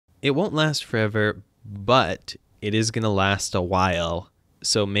It won't last forever, but it is going to last a while.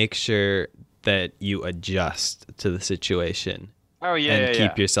 So make sure that you adjust to the situation Oh yeah, and yeah,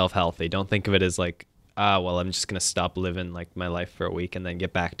 keep yeah. yourself healthy. Don't think of it as like, well, I'm just going to stop living like my life for a week and then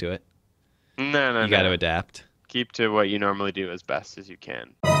get back to it. No, no, You got to no. adapt. Keep to what you normally do as best as you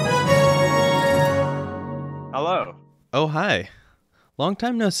can. Hello. Oh, hi. Long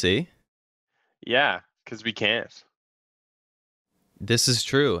time no see. Yeah, because we can't. This is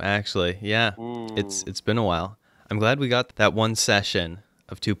true, actually. Yeah. It's Ooh. it's been a while. I'm glad we got that one session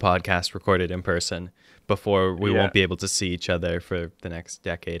of two podcasts recorded in person before we Yeah. won't be able to see each other for the next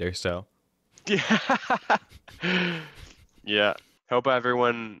decade or so. Yeah. Yeah. Hope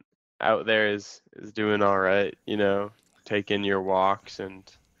everyone out there is doing all right, taking your walks and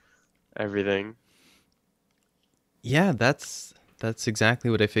everything. Yeah, that's exactly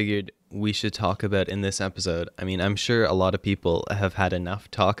what I figured we should talk about in this episode. I mean, I'm sure a lot of people have had enough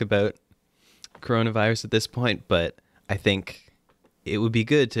talk about coronavirus at this point, but I think it would be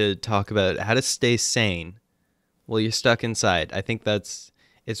good to talk about how to stay sane while you're stuck inside. I think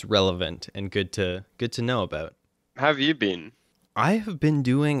it's relevant and good to know about. How have you been? I have been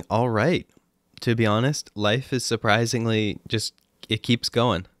doing all right, to be honest. Life is surprisingly just it keeps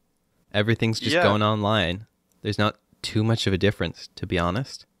going. Everything's just Yeah, going online. There's not too much of a difference, to be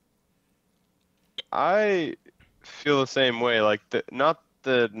honest. I feel the same way. Like the not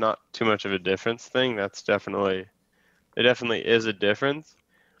too much of a difference thing. That's definitely it definitely is a difference.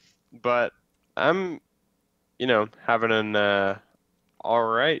 But I'm, having an all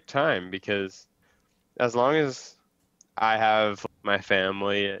right time because as long as I have my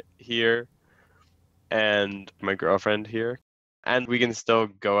family here and my girlfriend here, and we can still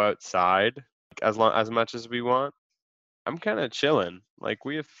go outside as much as we want, I'm kind of chilling. Like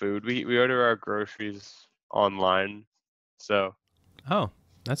we have food. We order our groceries online. So, Oh,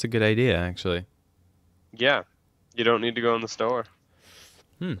 that's a good idea, actually. yeah, you don't need to go in the store.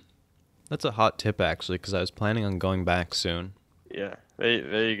 Hmm. That's a hot tip, actually, because I was planning on going back soon. Yeah,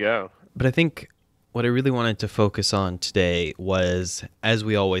 there you go. But I think what I really wanted to focus on today was, as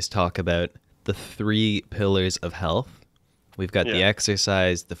we always talk about, the three pillars of health. We've got the Yeah.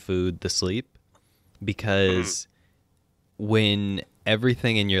 exercise, the food, the sleep, Mhm. because when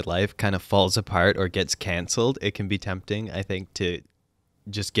everything in your life kind of falls apart or gets canceled, it can be tempting, I think, to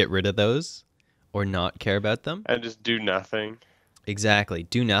just get rid of those or not care about them. And just do nothing. Exactly.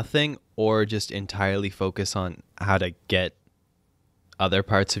 Do nothing or just entirely focus on how to get other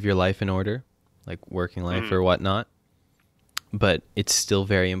parts of your life in order, like working life Mhm. or whatnot. But it's still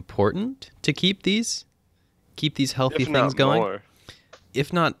very important to keep these healthy If things not going. more.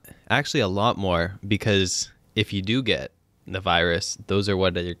 If not actually a lot more, because if you do get the virus, those are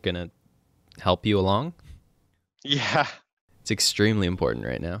what are going to help you along. Yeah. It's extremely important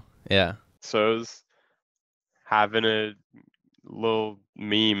right now. Yeah. So is having a little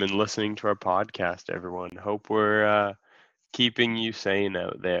meme and listening to our podcast, everyone. Hope we're keeping you sane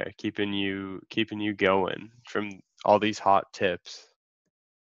out there, keeping you going from all these hot tips.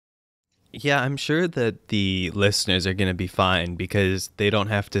 Yeah, I'm sure that the listeners are going to be fine because they don't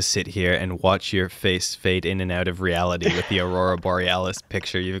have to sit here and watch your face fade in and out of reality with the Aurora Borealis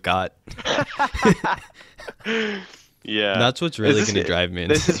picture you've got. Yeah. That's what's Is really going to drive me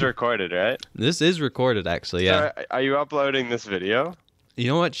this is insane. recorded, right? This is recorded, actually, yeah. So are you uploading this video? You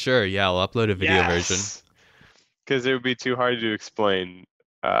know what? Sure, yeah, I'll upload a video version. Yes. Because it would be too hard to explain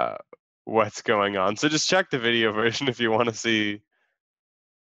uh, what's going on. So just check the video version if you want to see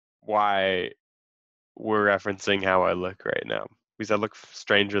why we're referencing how I look right now. Because I look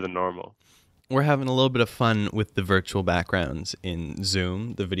stranger than normal. We're having a little bit of fun with the virtual backgrounds in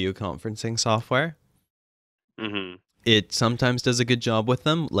Zoom, the video conferencing software. Hmm. It sometimes does a good job with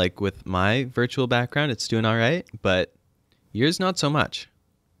them, like with my virtual background, it's doing all right, but yours not so much.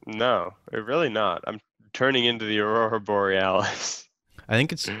 No, really not. I'm turning into the Aurora Borealis. I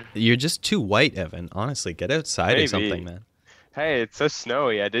think you're just too white, Evan. Honestly, get outside or something, Maybe. man. Hey, it's so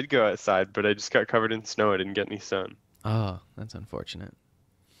snowy. I did go outside, but I just got covered in snow. I didn't get any sun. Oh, that's unfortunate.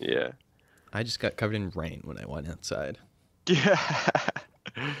 Yeah. I just got covered in rain when I went outside. Yeah.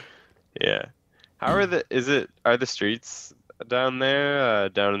 Yeah. Are the streets down there,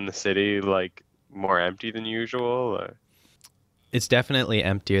 down in the city, like more empty than usual? Or? It's definitely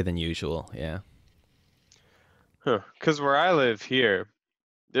emptier than usual, yeah. Huh. Because where I live here,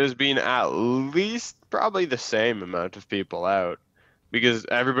 there's been at least probably the same amount of people out because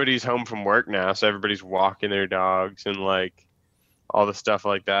everybody's home from work now, so everybody's walking their dogs and like all the stuff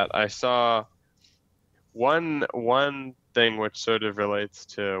like that. I saw one thing which sort of relates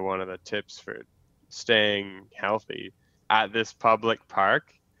to one of the tips for staying healthy at this public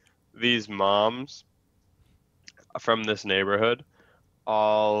park. these moms from this neighborhood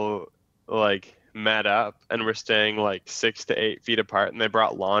all like met up and were staying like 6 to 8 feet apart, and they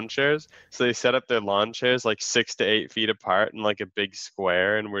brought lawn chairs. So they set up their lawn chairs like 6 to 8 feet apart in like a big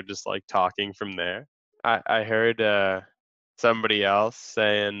square, and we're just like talking from there. I heard somebody else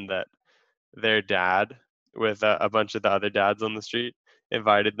saying that their dad, with a bunch of the other dads on the street,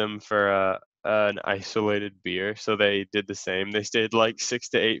 invited them for an isolated beer. So they did the same. They stayed like 6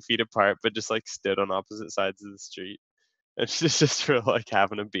 to 8 feet apart, but just like stood on opposite sides of the street. It's just for like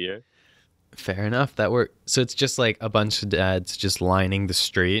having a beer. Fair enough. That worked. So it's just like a bunch of dads just lining the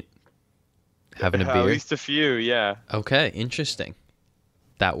street, having a At beer. least a few, yeah. Okay, interesting.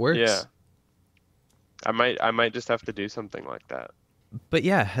 That Yeah. works. I might just have to do something like that. But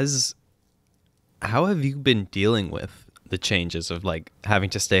yeah, how have you been dealing with the changes of like having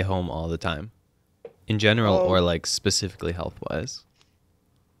to stay home all the time in general or Um, like specifically health wise?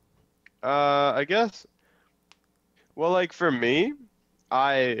 I guess, well, like for me,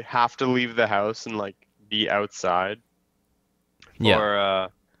 I have to leave the house and like be outside Yeah, for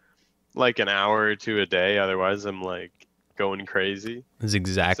like an hour or two a day. Otherwise, I'm like going crazy. that's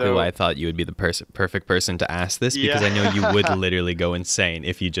exactly why So, I thought you would be the perfect person to ask this because I know you would yeah. literally go insane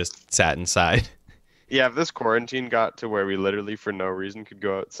if you just sat inside. Yeah, if this quarantine got to where we literally for no reason could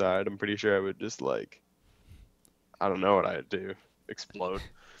go outside, I'm pretty sure I would just like, I don't know what I'd do. Explode.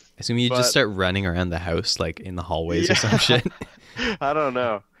 I assume you just But start running around the house like in the hallways or some yeah, shit. I don't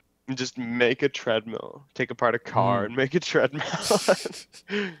know. Just make a treadmill. Take apart a car Mm. and make a treadmill.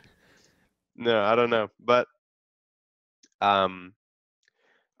 No, I don't know. But um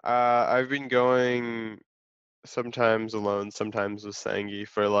I've been going sometimes alone, sometimes with Sangi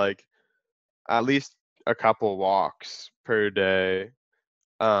for like at least a couple walks per day.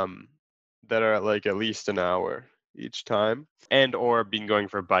 Um that are like at least an hour each time. And or been going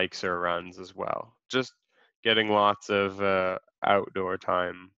for bikes or runs as well. Just getting lots of outdoor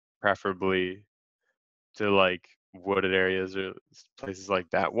time, preferably to like wooded areas or places like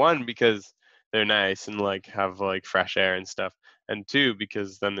that. One, because they're nice and like have like fresh air and stuff. And two,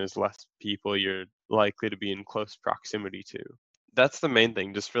 because then there's less people you're likely to be in close proximity to. That's the main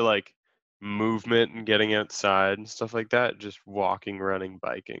thing, just for like movement and getting outside and stuff like that. Just walking, running,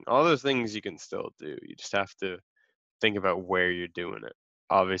 biking. All those things you can still do. You just have to think about where you're doing it.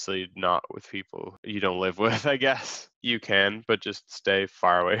 Obviously, not with people you don't live with, I guess. You can, but just stay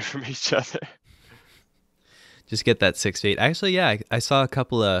far away from each other. Just get that 6 feet. Actually, yeah, I saw a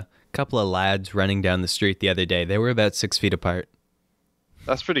couple of lads running down the street the other day. They were about 6 feet apart,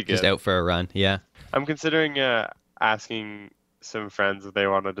 That's pretty just good. out for a run. Yeah, I'm considering asking some friends if they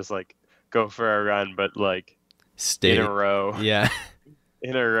want to just like go for a run, but like in a stay. row, Yeah,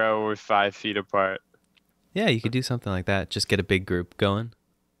 in a row with 5 feet apart. yeah, you could do something like that. Just get a big group going.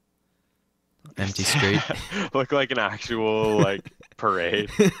 Empty street. Look like an actual like parade.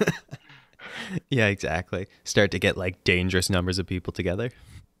 Yeah, exactly. Start to get like dangerous numbers of people together.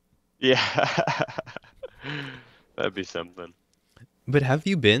 Yeah, that'd be something. But have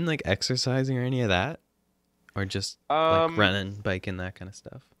you been like exercising or any of that, or just like Um, running, biking, that kind of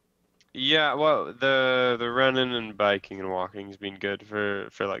stuff? yeah, well, the running and biking and walking has been good for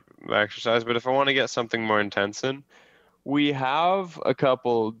like exercise, but if I want to get something more intense in, we have a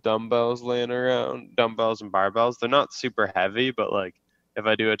couple dumbbells laying around, dumbbells and barbells. They're not super heavy, but like if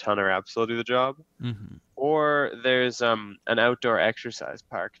I do a ton of reps, they'll do the job. Mm-hmm. Or there's an outdoor exercise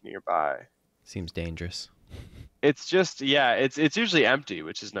park nearby. Seems dangerous. It's just, yeah, it's usually empty,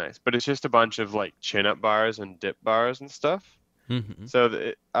 which is nice, but it's just a bunch of like chin-up bars and dip bars and stuff. Mm-hmm.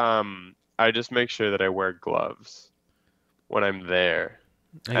 So I just make sure that I wear gloves when I'm there,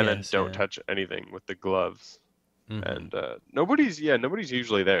 I and then guess, don't yeah. touch anything with the gloves. Mm-hmm. And nobody's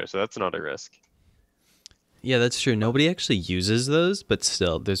usually there, so that's not a risk. Yeah, that's true. Nobody actually uses those, but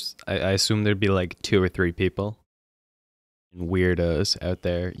still, I assume there'd be like two or three people, weirdos out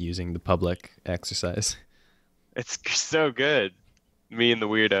there using the public exercise. It's so good. Me and the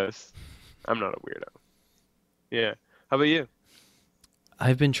weirdos. I'm not a weirdo. Yeah. How about you?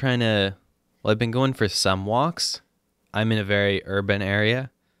 I've been trying to, well, I've been going for some walks. I'm in a very urban area,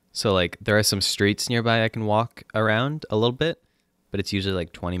 so like there are some streets nearby I can walk around a little bit, but it's usually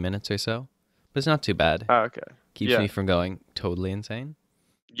like 20 minutes or so. But it's not too bad. Oh, okay. Keeps Yeah. me from going totally insane.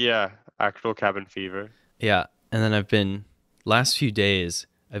 Yeah. Actual cabin fever. Yeah, and then last few days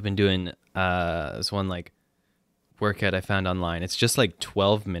I've been doing this one like workout I found online. It's just like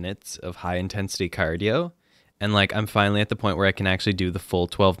 12 minutes of high intensity cardio, and like I'm finally at the point where I can actually do the full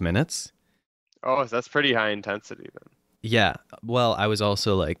 12 minutes. Oh, that's pretty high intensity then. Yeah, well, I was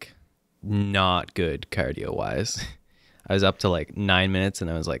also like not good cardio wise. I was up to like 9 minutes and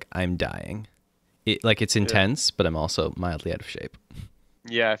I was like, I'm dying. It's Yeah. intense, but I'm also mildly out of shape.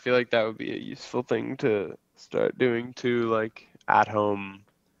 Yeah, I feel like that would be a useful thing to start doing too, like at home,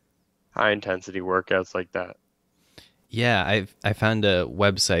 high intensity workouts like that. Yeah, I found a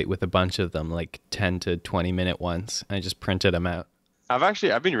website with a bunch of them, like 10 to 20 minute ones. And I just printed them out.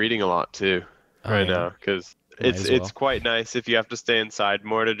 I've been reading a lot too Oh right yeah, now because might it's as it's well. quite nice if you have to stay inside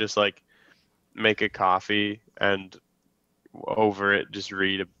more to just like make a coffee and over it just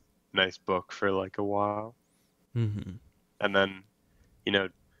read a nice book for like a while Hmm. and then, you know,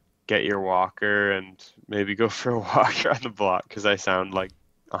 get your walker and maybe go for a walk around the block because I sound like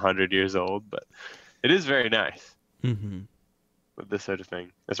 100 years old, but it is very nice Hmm. with this sort of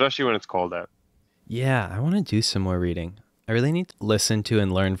thing, especially when it's cold out. Yeah, I want to do some more reading. I really need to listen to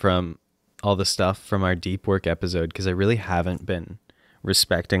and learn from all the stuff from our deep work episode because I really haven't been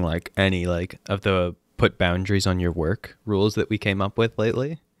respecting like any like of the put boundaries on your work rules that we came up with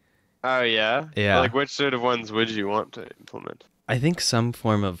lately. Oh yeah? Yeah. Like which sort of ones would you want to implement? I think some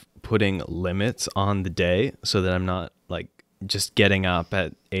form of putting limits on the day so that I'm not like just getting up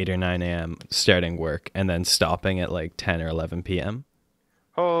at 8 or 9 a.m., starting work, and then stopping at like 10 or 11 p.m.,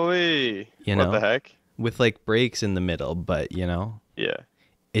 Holy, you what the know, heck? with like breaks in the middle. But, Yeah.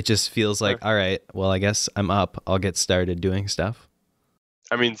 it just feels like, Huh. all right, well, I guess I'm up. I'll get started doing stuff.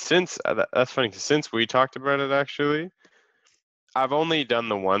 I mean, since that's funny, 'cause since we talked about it actually, I've only done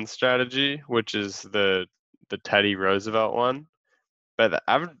the one strategy, which is the Teddy Roosevelt one, but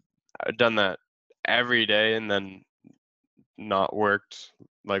I've done that every day and then not worked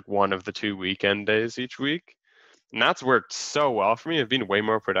like one of the two weekend days each week. And that's worked so well for me. I've been way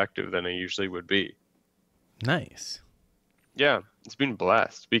more productive than I usually would be. Nice. Yeah, it's been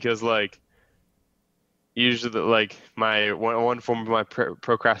blessed because like usually like my one form of my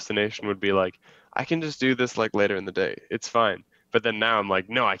procrastination would be like I can just do this like later in the day. It's fine. But then now I'm like,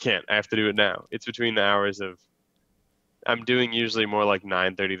 no, I can't. I have to do it now. It's between the hours of I'm doing usually more like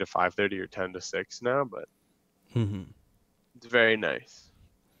 9:30 to 5:30 or 10 to 6 now, but Hmm. it's very nice.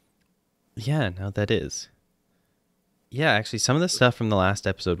 Yeah, no, that is. Yeah, actually, some of the stuff from the last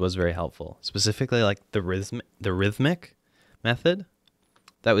episode was very helpful. Specifically, like the rhythmic method.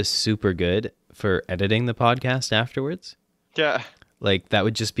 That was super good for editing the podcast afterwards. Yeah. Like that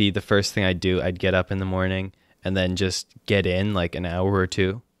would just be the first thing I'd do. I'd get up in the morning and then just get in like an hour or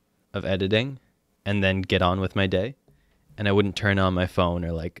two of editing and then get on with my day. And I wouldn't turn on my phone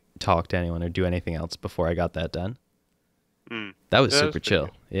or like talk to anyone or do anything else before I got that done. Mm. That was Yeah, that was super pretty chill.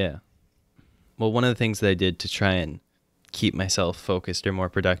 good. Yeah. Well, one of the things that I did to try and keep myself focused or more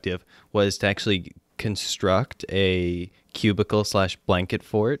productive was to actually construct a cubicle slash blanket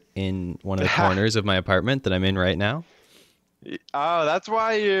fort in one of the corners of my apartment that I'm in right now. Oh, that's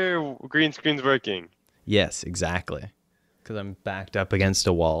why your green screen's working. Yes, exactly. Because I'm backed up against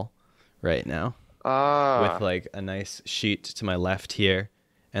a wall right now with Ah, like a nice sheet to my left here.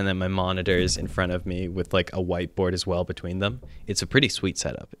 And then my monitors in front of me with like a whiteboard as well between them. It's a pretty sweet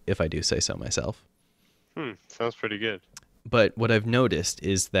setup, if I do say so myself. sounds pretty good. But what I've noticed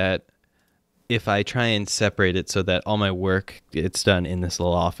is that if I try and separate it so that all my work gets done in this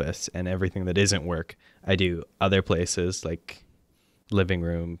little office and everything that isn't work, I do other places like living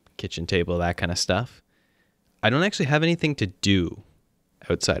room, kitchen table, that kind of stuff. I don't actually have anything to do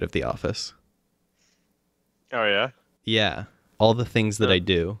outside of the office. Oh yeah. Yeah, all the things that Huh. I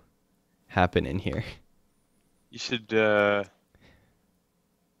do happen in here. You should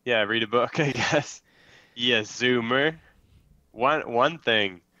yeah, read a book, I guess. Yeah, Zoomer. One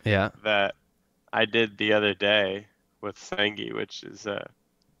thing Yeah. that I did the other day with Sengi, which is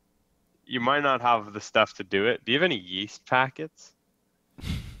you might not have the stuff to do it. Do you have any yeast packets?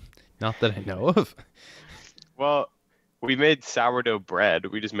 Not that I know of. Well, we made sourdough bread.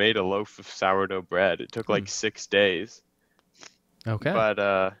 We just made a loaf of sourdough bread. It took Hmm. like 6 days. Okay.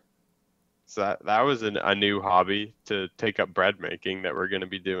 But so that was a new hobby to take up bread making that we're going to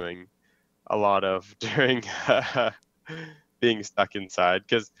be doing a lot of during being stuck inside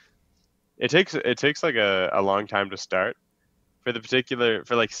because it takes like a long time to start.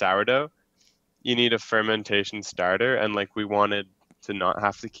 For like sourdough, you need a fermentation starter and like we wanted to not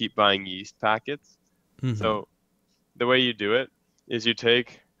have to keep buying yeast packets. Hmm. So the way you do it is you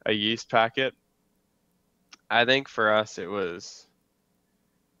take a yeast packet. I think for us it was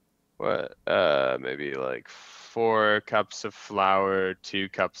what maybe like 4 cups of flour, 2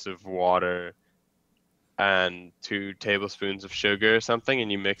 cups of water, and 2 tablespoons of sugar or something,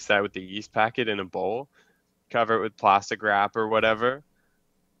 and you mix that with the yeast packet in a bowl, cover it with plastic wrap or whatever,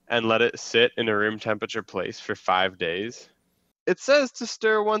 and let it sit in a room temperature place for 5 days. It says to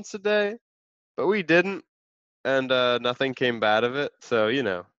stir once a day, but we didn't. and nothing came bad of it. So, you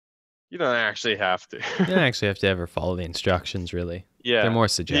don't actually have to. You don't actually have to ever follow the instructions, really. They're Yeah. more Yeah.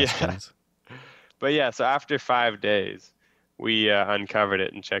 suggestions. But yeah, so after 5 days, we uncovered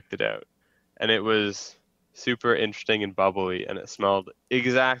it and checked it out. And it was super interesting and bubbly, and it smelled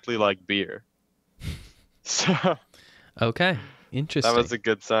exactly like beer. So Okay, that was interesting. a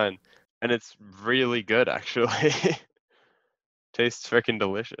good sign. And it's really good, actually. Tastes freaking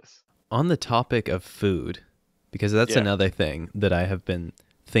delicious. On the topic of food, because that's Yeah. another thing that I have been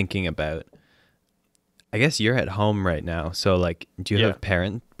thinking about. I guess you're at home right now, so like, do you Yeah. have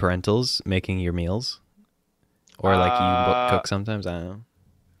parentals making your meals, or like you Uh, cook sometimes? I don't know.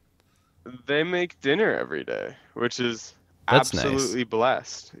 they make dinner every day, which is That's nice. absolutely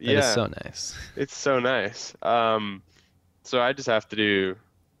blessed. That is Yeah, so nice. it's so nice. So I just have to do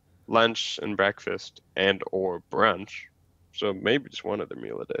lunch and breakfast and or brunch. So maybe just one other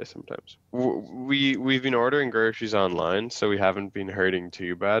meal a day sometimes. We've been ordering groceries online, so we haven't been hurting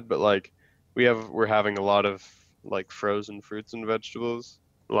too bad. But like we're having a lot of like frozen fruits and vegetables,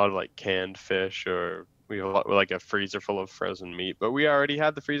 a lot of like canned fish, or we have like a freezer full of frozen meat. But we already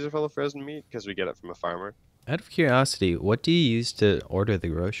had the freezer full of frozen meat because we get it from a farmer. Out of curiosity, what do you use to order the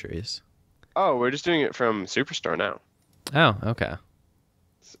groceries? Oh, we're just doing it from Superstore now. Oh, okay.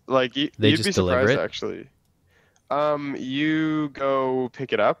 Like They you'd be just deliver surprised it? actually. You go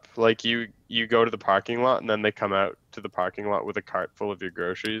pick it up. Like you go to the parking lot and then they come out to the parking lot with a cart full of your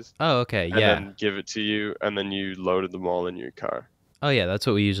groceries Oh, okay. and Yeah. then give it to you and then you loaded them all in your car. Oh, yeah. That's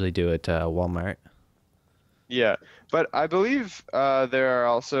what we usually do at Walmart. Yeah, but I believe there are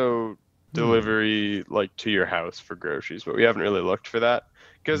also Hmm. delivery like to your house for groceries, but we haven't really looked for that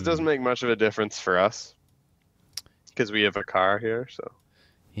because it Hmm. doesn't make much of a difference for us because we have a car here, so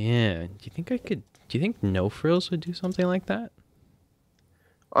Yeah. Do you think I could? Do you think No Frills would do something like that?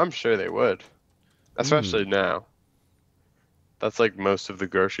 I'm sure they would, Hmm. especially now. That's like most of the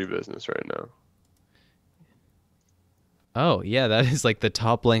grocery business right now. Oh, yeah. That is like the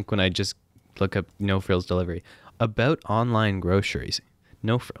top link when I just look up No Frills delivery about online groceries.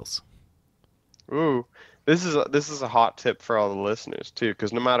 No Frills. Ooh, this is a hot tip for all the listeners too,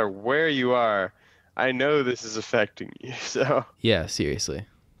 because no matter where you are, I know this is affecting you. Yeah. Seriously.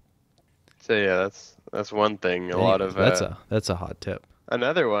 So yeah, that's one thing. A lot Anyways, of that's a hot tip.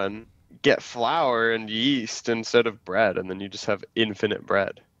 another one, get flour and yeast instead of bread, and then you just have infinite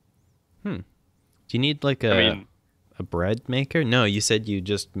bread. Hmm. Do you need like I mean, a bread maker? No, you said you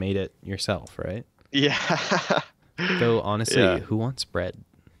just made it yourself, right? yeah, Though honestly, yeah. who wants bread?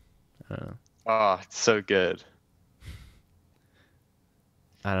 I don't know. Oh, it's so good.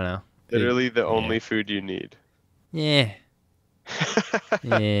 I don't know. Literally the Yeah. only food you need. Yeah.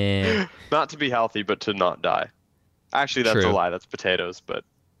 Yeah. Not to be healthy, but to not die. Actually, that's a True. lie. That's potatoes, but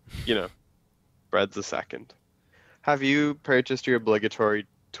you know, bread's a second. Have you purchased your obligatory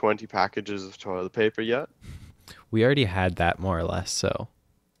 20 packages of toilet paper yet? We already had that more or less, so.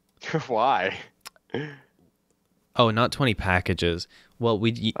 Why? Oh, not 20 packages. Well,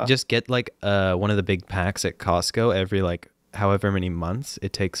 Uh, just get like one of the big packs at Costco every like however many months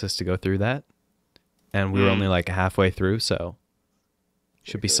it takes us to go through that. And we were only hmm. like halfway through, so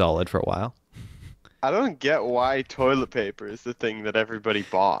should be Okay. solid for a while. I don't get why toilet paper is the thing that everybody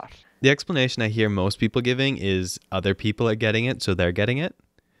bought. The explanation I hear most people giving is other people are getting it, so they're getting it.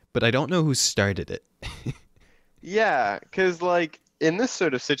 But I don't know who started it. Yeah, 'cause like in this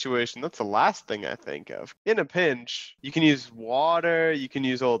sort of situation, that's the last thing I think of. In a pinch, you can use water, you can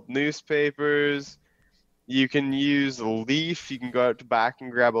use old newspapers, you can use a leaf, you can go out to back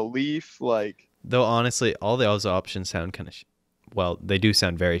and grab a leaf, like Though honestly, all those options sound kind of well, they do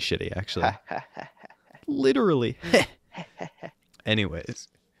sound very shitty actually. Literally. Anyways,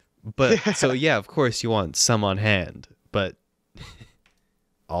 but so yeah. yeah, of course you want some on hand, but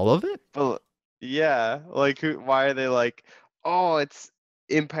all of it? But yeah, like why are they like, "Oh, it's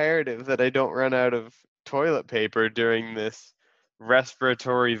imperative that I don't run out of toilet paper during this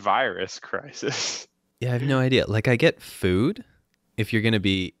respiratory virus crisis." Yeah, I have no idea. Like I get food if you're going to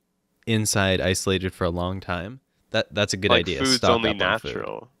be inside isolated for a long time. That's a good Like idea. food's Stock only up on food.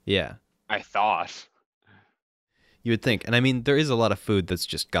 natural, Yeah. I thought. You would think. And I mean, there is a lot of food that's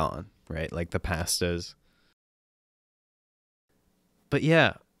just gone, right? Like the pastas. But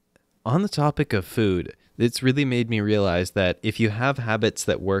yeah, on the topic of food, it's really made me realize that if you have habits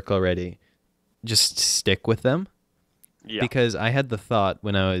that work already, just stick with them. Yeah. Because I had the thought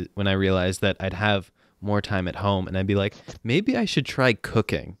when I realized that I'd have more time at home and I'd be like, maybe I should try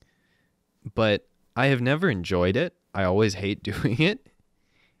cooking. But I have never enjoyed it. I always hate doing it.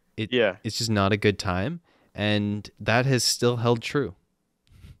 It Yeah. it's just not a good time, and that has still held true.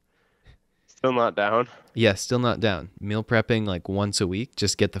 Still not down. Yeah, still not down. Meal prepping like once a week,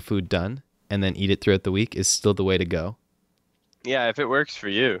 just get the food done and then eat it throughout the week is still the way to go. Yeah, if it works for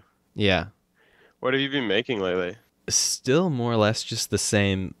you. Yeah. What have you been making lately? Still more or less just the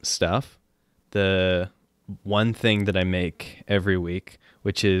same stuff. The one thing that I make every week,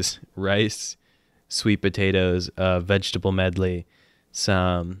 which is rice, sweet potatoes, vegetable medley,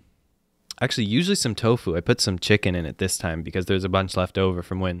 usually some tofu. I put some chicken in it this time because there's a bunch left over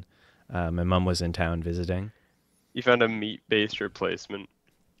from when my mom was in town visiting. You found a meat-based replacement.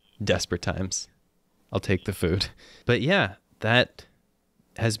 Desperate times. I'll take the food. But yeah, that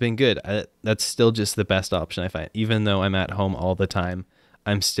has been good. That's still just the best option I find. Even though I'm at home all the time,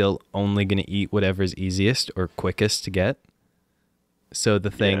 I'm still only going to eat whatever's easiest or quickest to get. So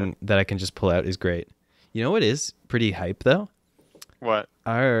the thing that I can just pull out is great. You know what is pretty hype though? What?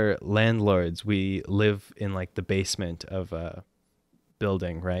 Our landlords, we live in like the basement of a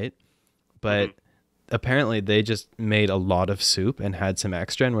building, right? But apparently they just made a lot of soup and had some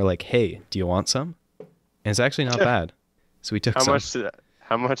extra and we're like, hey, do you want some? And it's actually not bad. So we took some.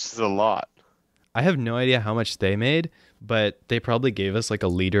 How much is a lot? I have no idea how much they made, but they probably gave us like a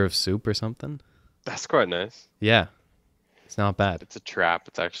liter of soup or something. That's quite nice. Yeah. It's not bad. It's a trap.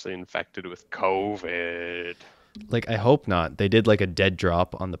 It's actually infected with COVID. Like, I hope not. They did like a dead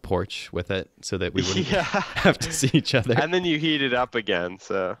drop on the porch with it so that we wouldn't have to see each other. And then you heat it up again,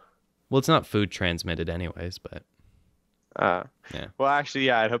 so. Well, it's not food transmitted anyways, but. Yeah. Well, actually,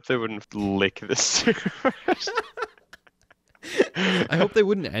 yeah, I'd hope they wouldn't lick the soup. I hope they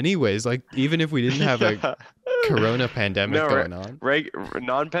wouldn't anyways. Like, even if we didn't have a corona pandemic going on.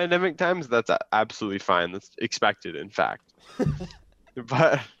 Non-pandemic times, that's absolutely fine. That's expected, in fact.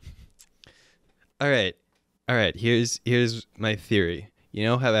 But. All right. Here's my theory. You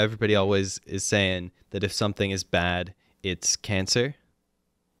know how everybody always is saying that if something is bad, it's cancer?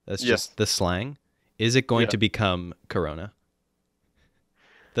 That's just the slang. Is it going to become corona?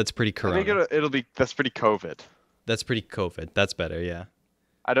 That's pretty corona. I think that's pretty COVID. That's pretty COVID. That's better, yeah.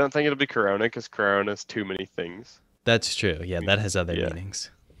 I don't think it'll be corona because corona's too many things. That's true. Yeah, that has other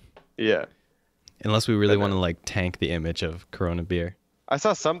meanings. Yeah. Unless we really want to like tank the image of corona beer. I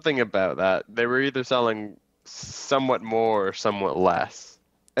saw something about that. They were either selling somewhat more or somewhat less.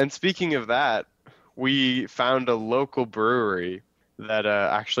 And speaking of that, we found a local brewery that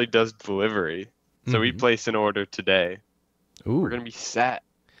actually does delivery. So we placed an order today. Ooh. We're going to be set.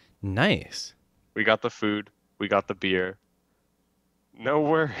 Nice. We got the food. We got the beer. No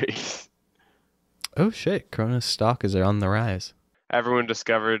worries. Oh shit, Corona's stock is on the rise. Everyone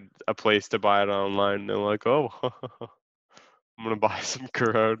discovered a place to buy it online. They're like, oh, I'm going to buy some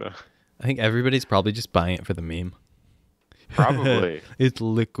Corona. I think everybody's probably just buying it for the meme. Probably. It's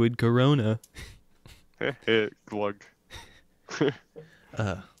liquid Corona. Glug.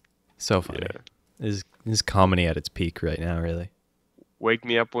 So funny. Yeah. This is comedy at its peak right now, really. Wake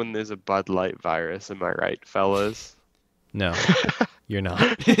me up when there's a Bud Light virus, am I right, fellas? No, you're not.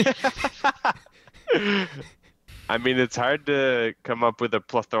 I mean, it's hard to come up with a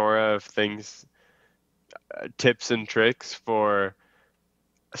plethora of things, tips and tricks for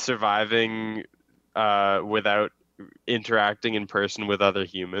surviving without interacting in person with other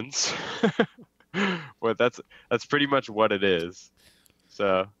humans. Well, that's pretty much what it is.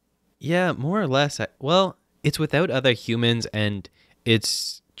 So. Yeah, more or less. Well, it's without other humans, and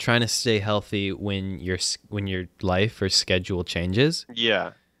it's trying to stay healthy when your life or schedule changes.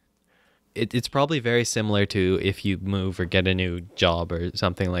 Yeah. It's probably very similar to if you move or get a new job or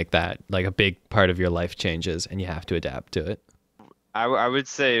something like that. Like a big part of your life changes, and you have to adapt to it. I would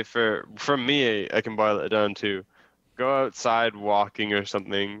say from me, I can boil it down to go outside walking or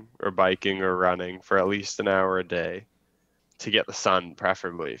something, or biking or running for at least an hour a day. To get the sun,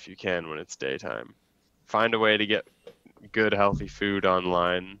 preferably if you can when it's daytime. Find a way to get good, healthy food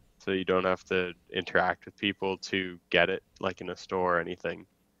online so you don't have to interact with people to get it, like in a store or anything.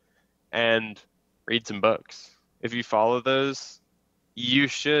 And read some books. If you follow those, you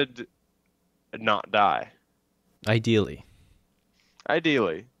should not die. Ideally.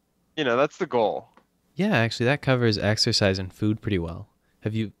 You know, that's the goal. Yeah, actually, that covers exercise and food pretty well.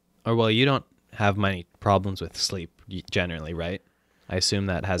 You don't have many problems with sleep generally, right? I assume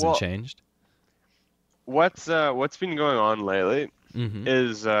that hasn't changed. What's been going on lately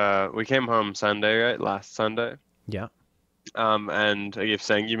is we came home Sunday, right? Last Sunday. Yeah. And I gave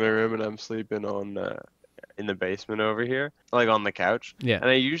Sengi my room, and I'm sleeping on in the basement over here, like on the couch. Yeah. And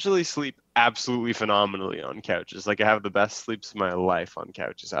I usually sleep absolutely phenomenally on couches. Like I have the best sleeps of my life on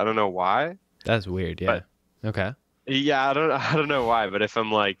couches. I don't know why. That's weird. Yeah. Okay. Yeah, I don't know why, but if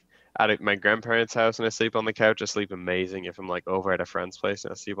I'm like at my grandparents' house and I sleep on the couch, I sleep amazing. If I'm like over at a friend's place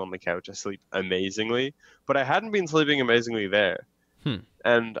and I sleep on the couch, I sleep amazingly. But I hadn't been sleeping amazingly there. Hmm.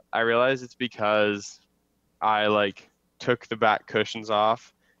 And I realized it's because I like took the back cushions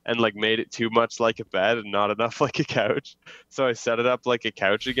off and like made it too much like a bed and not enough like a couch. So I set it up like a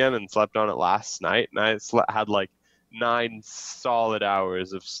couch again and slept on it last night. And had like 9 solid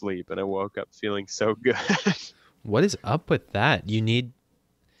hours of sleep and I woke up feeling so good. What is up with that?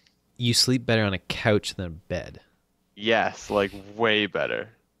 You sleep better on a couch than a bed. Yes, like way better.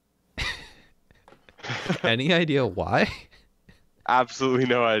 Any idea why? Absolutely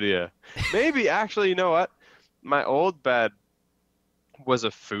no idea. Maybe actually, you know what? My old bed was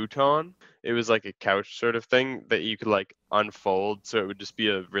a futon. It was like a couch sort of thing that you could like unfold, so it would just be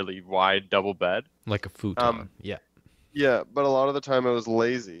a really wide double bed. Like a futon. Um, Yeah. yeah, but a lot of the time I was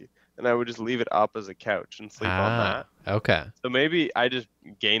lazy and I would just leave it up as a couch and sleep on Ah, that. okay. So maybe I just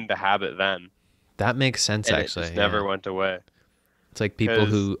gained the habit then That makes sense, and it actually. just Yeah. never went away. It's like people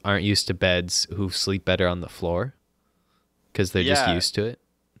Because, who aren't used to beds who sleep better on the floor because they're just yeah, used to it.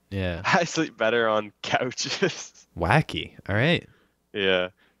 Yeah. I sleep better on couches. Wacky. All right. Yeah,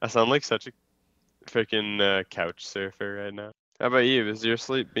 I sound like such a freaking couch surfer right now. How about you? Has your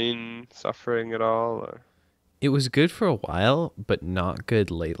sleep been suffering at all? Or It was good for a while, but not good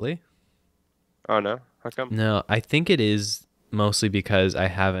lately. oh no, how come? No, I think it is mostly because I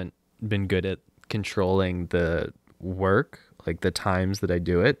haven't been good at controlling the work, like the times that I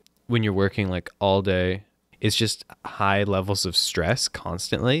do it. When you're working like all day, it's just high levels of stress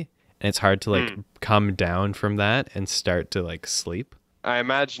constantly. And it's hard to like Hmm. come down from that and start to like sleep. I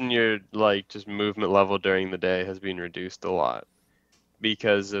imagine your like just movement level during the day has been reduced a lot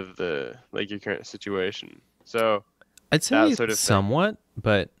because of the like your current situation. So I'd that say sort of thing. somewhat,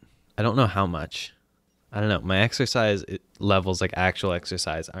 but I don't know how much. I don't know. My exercise levels, like actual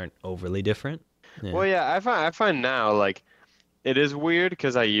exercise, aren't overly different. Yeah. Well, yeah, I find now like it is weird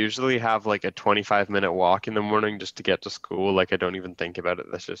because I usually have like a 25-minute walk in the morning just to get to school. Like I don't even think about it.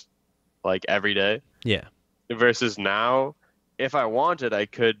 That's just like every day. Yeah. Versus now, if I wanted, I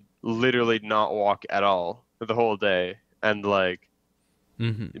could literally not walk at all for the whole day and like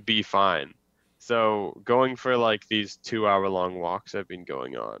Mm-hmm. be fine. So going for like these 2 hour long walks I've been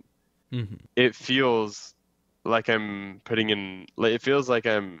going on, Mm-hmm. it feels like I'm putting in, like, it feels like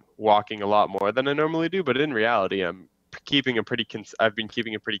I'm walking a lot more than I normally do, but in reality, I've been keeping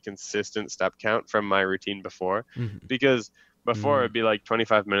a pretty consistent step count from my routine before, Mm-hmm. because before Mm. it'd be like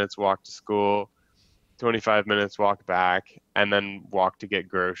 25 minutes walk to school, 25 minutes walk back, and then walk to get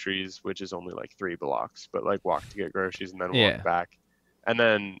groceries, which is only like 3 blocks, but like walk to get groceries and then walk Yeah. back. And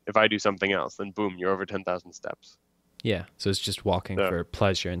then if I do something else, then boom, you're over 10,000 steps. Yeah. So it's just walking So for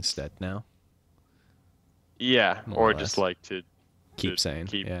pleasure instead now, yeah, more or or just less. like to Keep saying.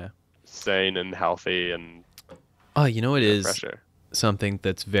 keep Yeah. sane and healthy and Oh, you know what is fresher. something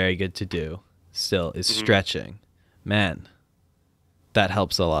that's very good to do still is Hmm. stretching. Man, that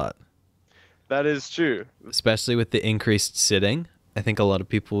helps a lot, That is true. especially with the increased sitting. I think a lot of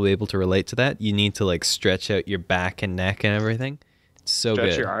people will be able to relate to that. You need to like stretch out your back and neck and everything. It's so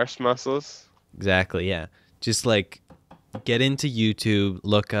Stretch your good. arse muscles. Exactly. Yeah. Just like get into YouTube,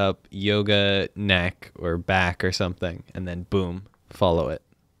 look up yoga neck or back or something, and then boom, follow it.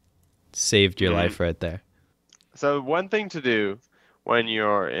 Saved your Hmm. life right there. So one thing to do when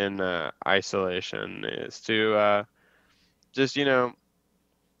you're in isolation is to just,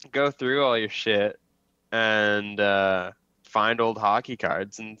 go through all your shit and find old hockey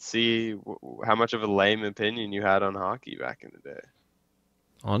cards and see how much of a lame opinion you had on hockey back in the day.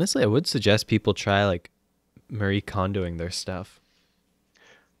 Honestly, I would suggest people try like Marie Kondoing their stuff.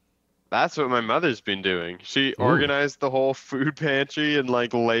 That's what my mother's been doing. She Ooh. organized the whole food pantry and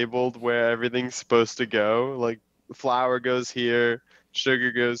like labeled where everything's supposed to go. Like flour goes here,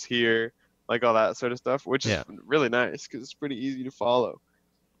 sugar goes here, like all that sort of stuff, which is Yeah. really nice because it's pretty easy to follow.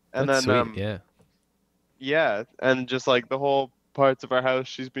 And That's then sweet. Yeah. yeah, and just like the whole parts of our house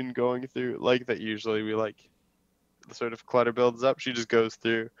she's been going through, like that usually we like the sort of clutter builds up, she just goes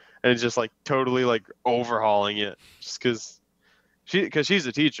through and it's just like totally like overhauling it just because she's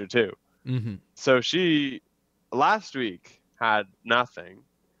a teacher too. Mm-hmm. So she last week had nothing,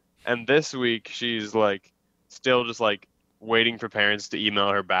 and this week she's like still just like waiting for parents to email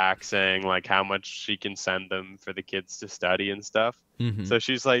her back saying like how much she can send them for the kids to study and stuff. Mm-hmm. So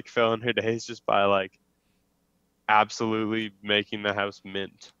she's like filling her days just by like absolutely making the house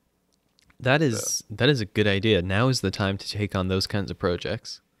mint. So, That is a good idea. Now is the time to take on those kinds of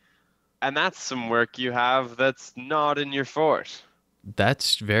projects. and that's some work you have that's not in your fort.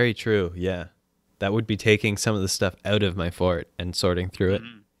 That's very true. Yeah. That would be taking some of the stuff out of my fort and sorting through it.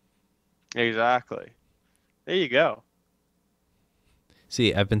 Hmm. Exactly. There you go.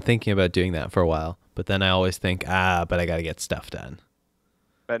 See, I've been thinking about doing that for a while, but then I always think, but I gotta get stuff done.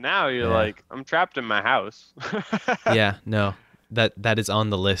 But now you're Yeah. like, I'm trapped in my house. Yeah, no. That is on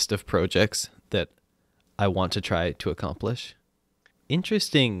the list of projects that I want to try to accomplish.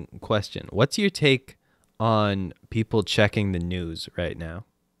 Interesting question. What's your take on people checking the news right now?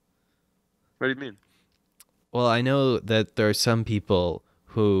 What do you mean? Well, I know that there are some people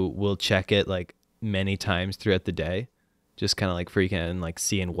who will check it like many times throughout the day, just kind of like freaking out and like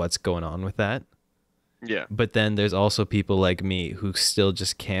seeing what's going on with that. Yeah. But then there's also people like me who still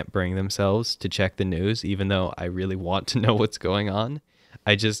just can't bring themselves to check the news, even though I really want to know what's going on.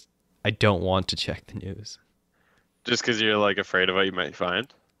 I just, I don't want to check the news. Just because you're like afraid of what you might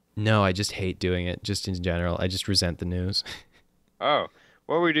find? No, I just hate doing it, just in general. I just resent the news. Oh,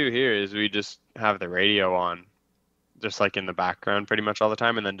 what we do here is we just have the radio on, just like in the background pretty much all the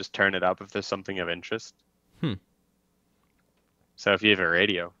time, and then just turn it up if there's something of interest. Hmm. So if you have a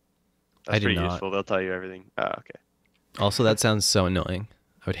radio, I that's do pretty not. useful. They'll tell you everything. Oh, okay. Also, that sounds so annoying.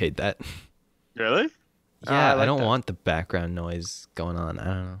 I would hate that. Really? I Yeah, I like don't that. want the background noise going on. I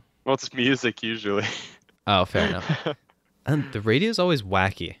don't know. Well, it's music usually. Oh, fair enough. And the radio's always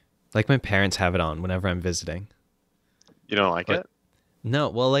wacky. Like my parents have it on whenever I'm visiting. You don't like But it? no,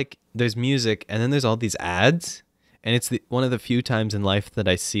 well, like there's music and then there's all these ads, and it's one of the few times in life that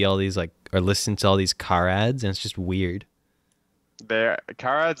I see all these like or listen to all these car ads, and it's just weird. Their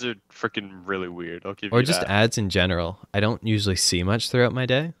car ads are freaking really weird. I'll give Or you just that. ads in general. I don't usually see much throughout my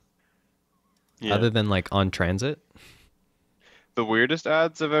day, Yeah. other than like on transit. The weirdest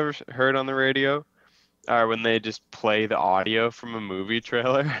ads I've ever heard on the radio are when they just play the audio from a movie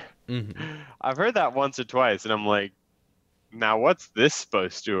trailer. Hmm. I've heard that once or twice, and I'm like, now what's this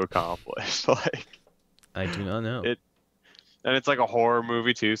supposed to accomplish? Like I do not know. it, and it's like a horror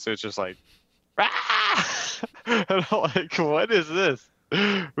movie too, so it's just like, ah! And I'm like, what is this?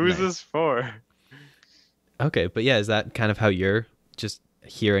 Who's Nice. this for? Okay, but yeah, is that kind of how you're just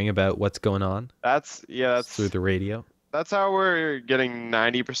hearing about what's going on That's yeah, through the radio? that's how we're getting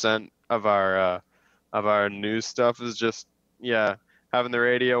 90% of our news stuff is just yeah, having the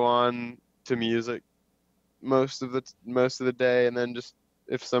radio on to music most of the day, and then just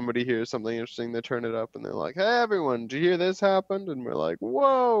if somebody hears something interesting, they turn it up and they're like, "Hey, everyone, did you hear this happened?" And we're like,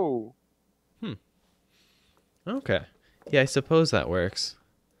 "Whoa!" Hmm. Okay. Yeah, I suppose that works.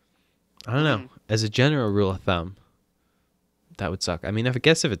 I don't know. Hmm. As a general rule of thumb, that would suck. I mean, I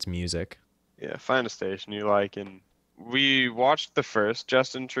guess if it's music. Yeah, find a station you like, and we watched the first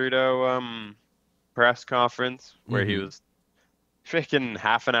Justin Trudeau press conference where he Hmm. was freaking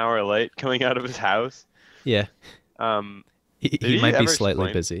half an hour late coming out of his house. Yeah, Um, did he he might be ever slightly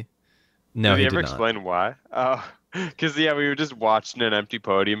explain? busy. No, Did he he ever did not. explain why? Oh, because yeah, we were just watching an empty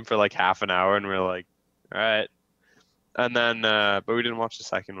podium for like half an hour, and we are like, all right. And then, but we didn't watch the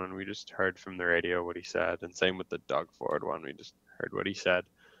second one. We just heard from the radio what he said, and same with the Doug Ford one. We just heard what he said.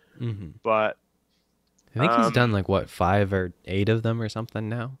 Hmm. But I think he's done um, like what 5 or 8 of them or something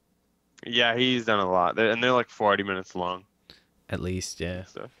now, yeah, he's done a lot, and they're like 40 minutes long at least. Yeah. and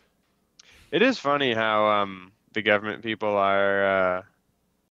stuff. It is funny how the government people are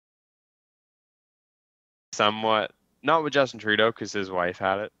somewhat not with Justin Trudeau because his wife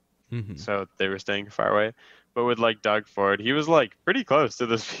had it, Hmm. so they were staying far away. But with like Doug Ford, he was like pretty close to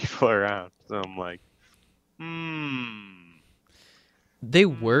those people around. So I'm like, hmm. They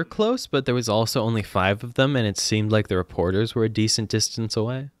were Hmm. close, but there was also only 5 of them, and it seemed like the reporters were a decent distance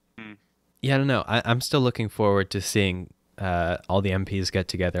away. Hmm. Yeah, I don't know. I'm still looking forward to seeing all the MPs get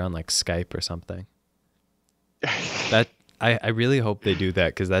together on like Skype or something. That I really hope they do that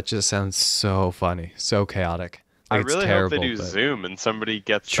because that just sounds so funny, so chaotic. I Like it's really hope they terrible, do but Zoom and somebody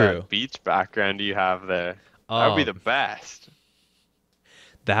gets true. that beach background you have there. That would be Oh, the best.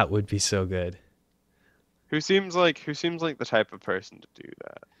 that would be so good. Who seems like the type of person to do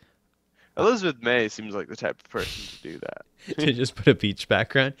that? Uh, Elizabeth May seems like the type of person to do to that. just put a beach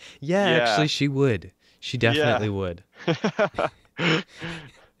background. Yeah, actually, Yeah. she would. She Yeah. definitely would.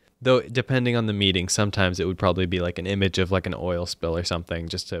 Though, depending on the meeting, sometimes it would probably be like an image of like an oil spill or something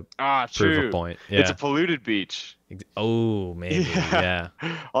just to Ah, prove a true. point. It's a Yeah. polluted beach. Oh, maybe. Yeah.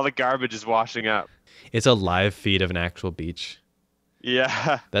 Yeah. All the garbage is washing up. It's a live feed of an actual beach.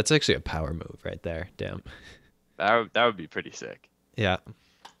 Yeah. That's actually a power move right there. Damn. That would be pretty sick. Yeah.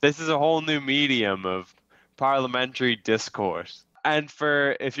 This is a whole new medium of parliamentary discourse. And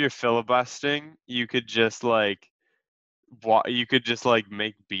for if you're filibustering, you could just like you could just like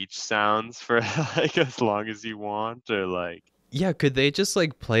make beach sounds for like as long as you want or like Yeah. Could they just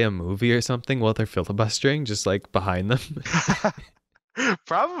like play a movie or something while they're filibustering, just like behind them?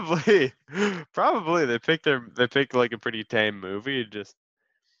 Probably, probably they picked like a pretty tame movie. Just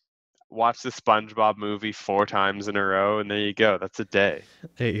watch the SpongeBob movie 4 times in a row, and there you go. That's a day.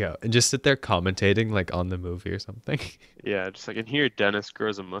 There you go. And just sit there commentating like on the movie or something. Yeah, just like in here, Dennis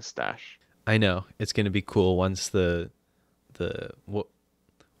grows a mustache. I know it's gonna be cool once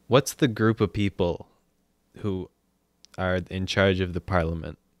what's the group of people who are in charge of the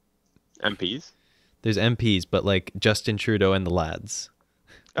parliament? MPs. There's MPs, but like Justin Trudeau and the lads.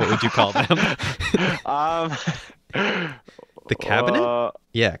 What would you call them? um, The cabinet? uh,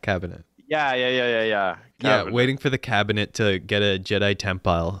 Yeah, cabinet. yeah. Yeah, Cabinet. waiting for the cabinet to get a Jedi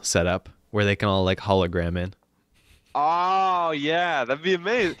temple set up where they can all like hologram in. Oh yeah, that'd be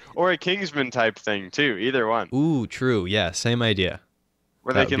amazing. Or a Kingsman type thing too. Either one, Ooh, true. Yeah, same idea.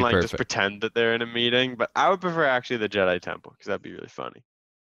 where That they would can be like just perfect. pretend that they're in a meeting. But I would prefer actually the Jedi Temple because that'd be really funny.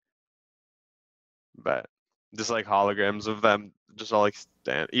 But just like holograms of them, just all like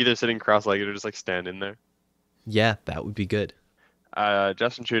either sitting cross-legged or just like standing there. Yeah, that would be good.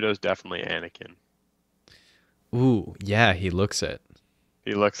 Justin Trudeau's definitely Anakin. Ooh, yeah, he looks it.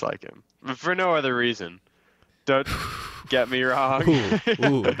 He looks like him, but for no other reason. Don't get me wrong.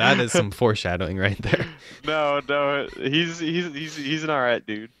 Ooh, that is some foreshadowing right there. No, he's an alright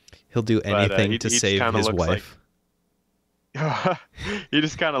dude, He'll do but anything he to just save kind of his looks like wife. he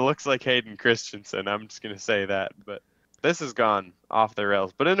just kind of looks like Hayden Christensen. I'm just gonna say that, but this has gone off the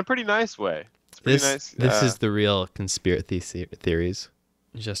rails, but in a pretty nice way. It's pretty nice. This is the real conspiracy theories.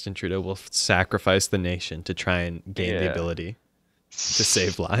 Justin Trudeau will sacrifice the nation to try and gain the Yeah. ability to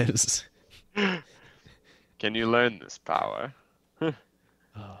save lives. Can you learn this power?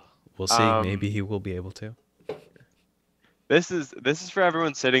 We'll see. Maybe Um, he will be able to. this is for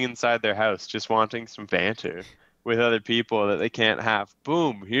everyone sitting inside their house, just wanting some banter with other people that they can't have.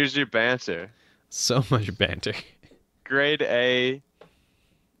 Boom! Here's your banter. So much banter. Grade A,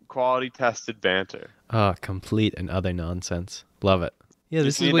 quality tested banter. Oh, complete and other nonsense. Love it. Yeah, You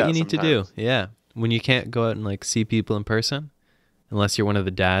this just is need what that you need to do. sometimes. Yeah. When you can't go out and like see people in person, unless you're one of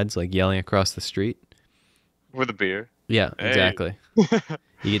the dads like yelling across the street. With a beer. Yeah, Hey. exactly.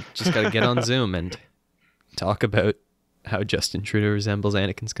 You just got to get on Zoom and talk about how Justin Trudeau resembles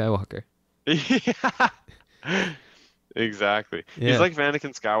Anakin Skywalker. Yeah. Exactly. Yeah. He's like if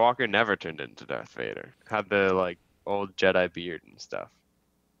Anakin Skywalker never turned into Darth Vader. Had the like old Jedi beard and stuff.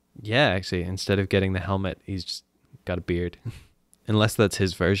 Yeah, actually, instead of getting the helmet, he's just got a beard. Unless that's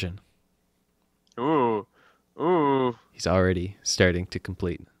his version. Ooh. Ooh. He's already starting to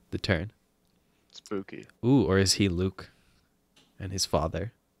complete the turn. Spooky. Ooh, or is he Luke? And his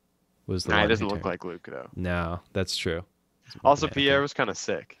father was the Nah, one he who doesn't look turned. like Luke though. No, that's true. Also, Anakin. Pierre was kind of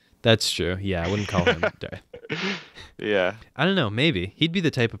sick. That's true. Yeah, I wouldn't call him Darth. Yeah. I don't know. Maybe he'd be the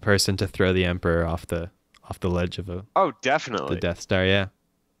type of person to throw the Emperor off the ledge of Oh, the definitely. Death Star. Yeah,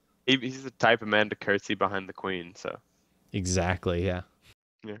 He's the type of man to curtsy behind the queen. So exactly. Yeah.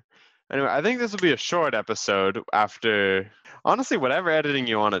 yeah. Anyway, I think this will be a short episode. After honestly, whatever editing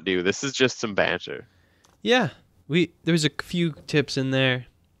you want to do, this is just some banter. Yeah. There was a few tips in there.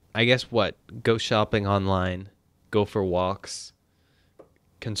 I guess what? Go shopping online. Go for walks.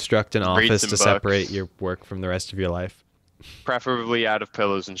 Construct an Read office some to separate books. your work from the rest of your life. Preferably out of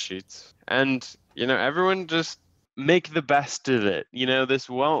pillows and sheets. And, everyone just make the best of it. This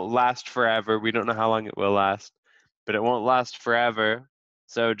won't last forever. We don't know how long it will last, but it won't last forever.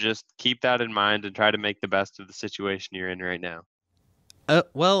 So just keep that in mind and try to make the best of the situation you're in right now.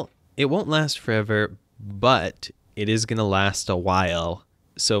 Well, it won't last forever, but it is going to last a while.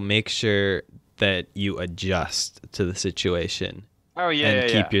 So make sure that you adjust to the situation Oh, yeah, and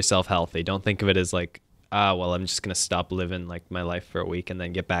yeah, keep yeah. yourself healthy. Don't think of it as like, well, I'm just going to stop living like my life for a week and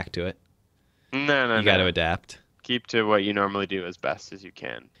then get back to it. No, You got to no. adapt. Keep to what you normally do as best as you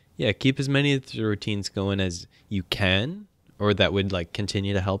can. Yeah, keep as many of the routines going as you can, or that would like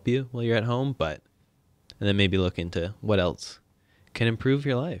continue to help you while you're at home, and then maybe look into what else can improve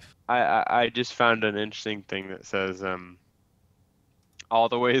your life. I just found an interesting thing that says all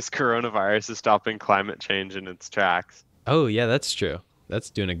the ways coronavirus is stopping climate change in its tracks. Oh, yeah, that's true. That's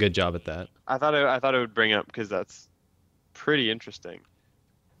doing a good job at that. I thought it would bring up because that's pretty interesting.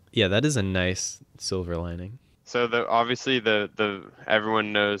 Yeah, that is a nice silver lining. So obviously the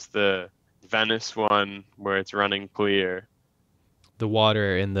everyone knows the Venice one where it's running clear The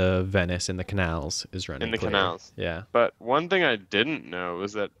water in the Venice in the canals is running in the clear. canals. Yeah. But one thing I didn't know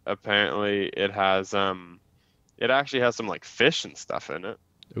was that apparently it actually has some like fish and stuff in it.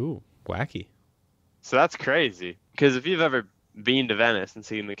 Ooh, wacky. So that's crazy. Because if you've ever been to Venice and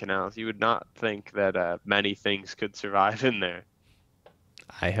seen the canals, you would not think that many things could survive in there.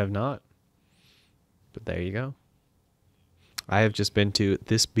 I have not. But there you go. I have just been to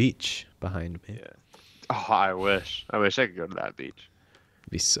this beach behind me. Yeah. Oh, I wish. I wish I could go to that beach.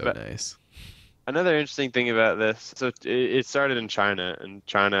 It'd be so But nice. another interesting thing about this, so it started in China, and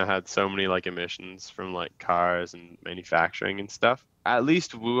China had so many like emissions from like cars and manufacturing and stuff. At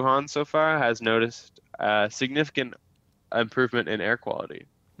least Wuhan so far has noticed a significant improvement in air quality.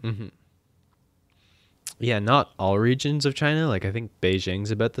 Hmm. Yeah, not all regions of China. Like I think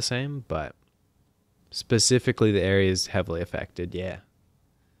Beijing's about the same, but specifically the areas heavily affected. Yeah,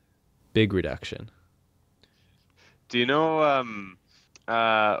 big reduction. Do you know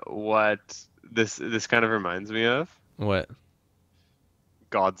what this kind of reminds me of? What?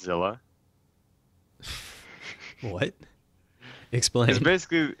 Godzilla. What? Because Explain.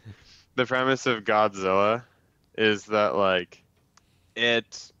 basically the premise of Godzilla is that like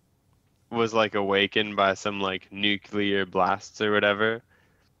it was like awakened by some like nuclear blasts or whatever,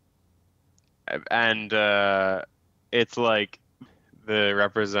 and it's like the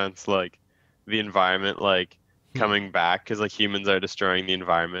represents like the environment like Hmm. coming back because like humans are destroying the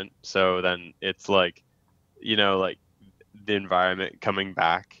environment. So then it's like like the environment coming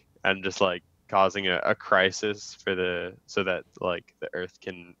back and just like causing a crisis for the so that like the Earth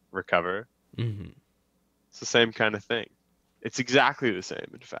can recover. Hmm. It's the same kind of thing. It's exactly the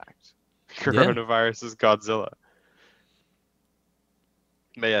same, in fact. Yeah. Coronavirus is Godzilla.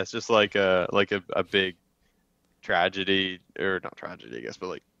 But yeah, it's just like a big tragedy, or not tragedy, I guess, but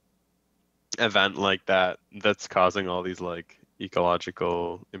like event like that that's causing all these like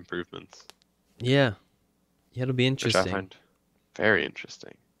ecological improvements, Yeah. Yeah. It'll be which I interesting. find very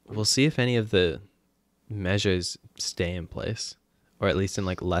interesting. We'll see if any of the measures stay in place, or at least in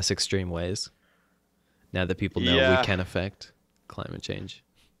like less extreme ways. Now that people know we Yeah. can affect climate change.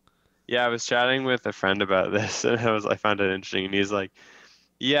 Yeah, I was chatting with a friend about this and I found it interesting, and he's like,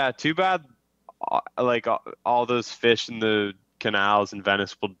 "Yeah, too bad like all those fish in the canals in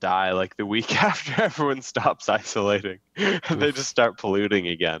Venice will die like the week after everyone stops isolating. They just Oof. start polluting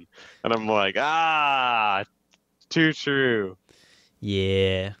again." And I'm like, "Ah, too true."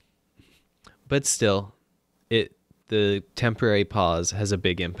 Yeah. But still, it the temporary pause has a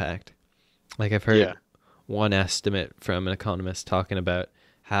big impact. Like I've heard Yeah. one estimate from an economist talking about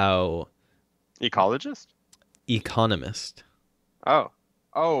how Ecologist? economist, Oh.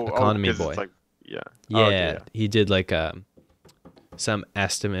 Oh, economy because it's boy. like, yeah. Oh, okay, Yeah, yeah. he did like some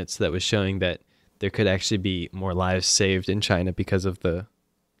estimates that was showing that there could actually be more lives saved in China because of the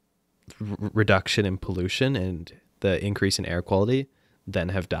reduction in pollution and the increase in air quality than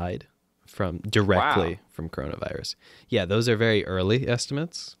have died from Wow. directly from coronavirus. Yeah, those are very early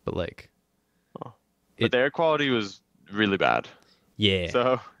estimates, but like Oh. But it the air quality was really bad. yeah,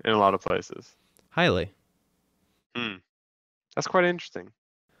 So, in a lot of places. highly Hmm. That's quite interesting.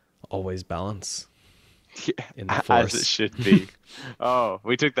 always balance in the Yeah, as it force should be. Oh,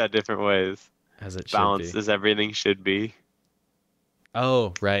 we took that different ways. as it should Balanced be. as everything should be.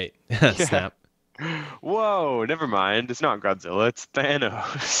 Oh, right. Yeah. Snap. Whoa, never mind. It's not Godzilla, it's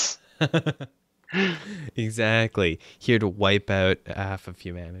Thanos. Exactly. Here to wipe out half of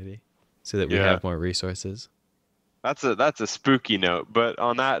humanity so that we Yeah. have more resources. That's a spooky note, but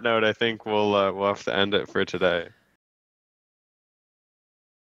on that note, I think we'll have to end it for today.